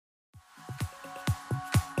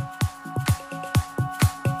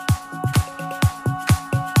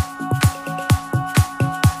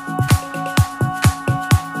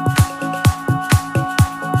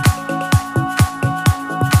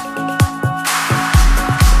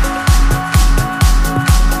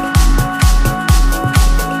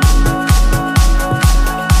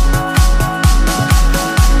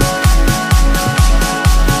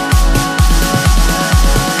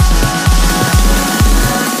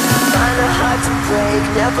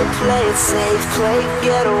never play it safe, play and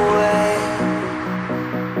get away.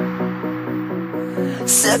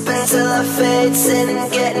 Sipping till I fade, sinning,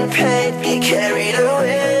 getting paid, get carried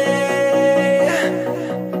away.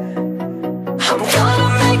 I'm gonna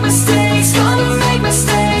make mistakes, gonna make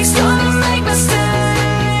mistakes, gonna make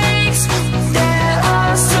mistakes. There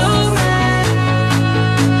are so many.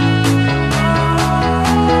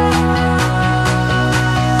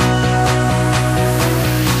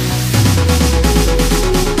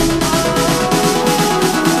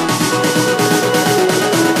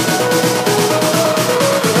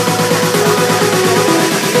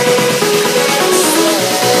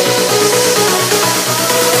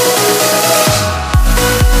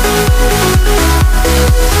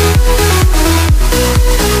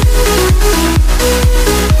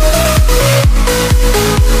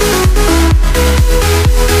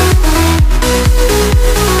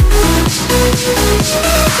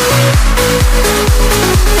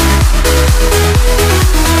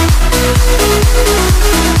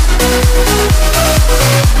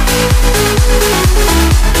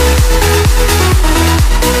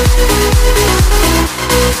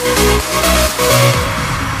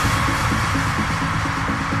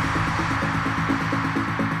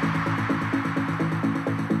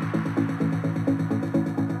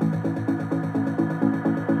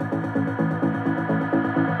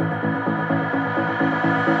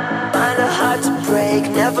 Hard to break,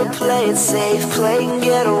 never play it safe, play and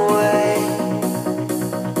get away.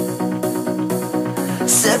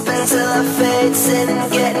 Sipping till I fade, sinning,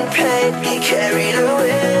 getting paid, get carried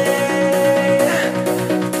away.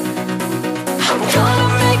 I'm gonna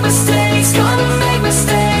make mistakes, gonna make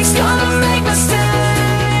mistakes, gonna make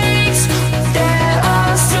mistakes. There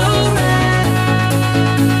are so many.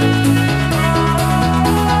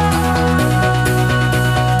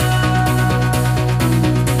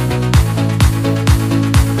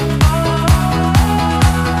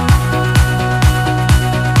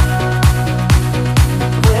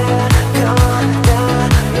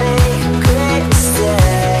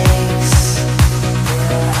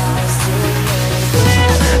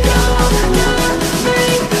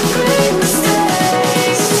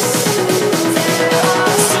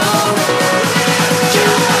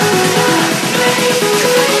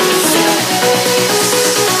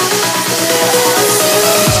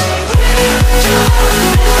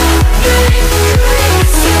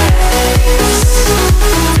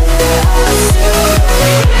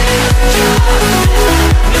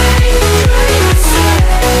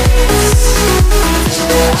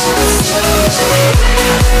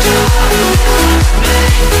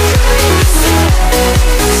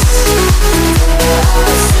 Make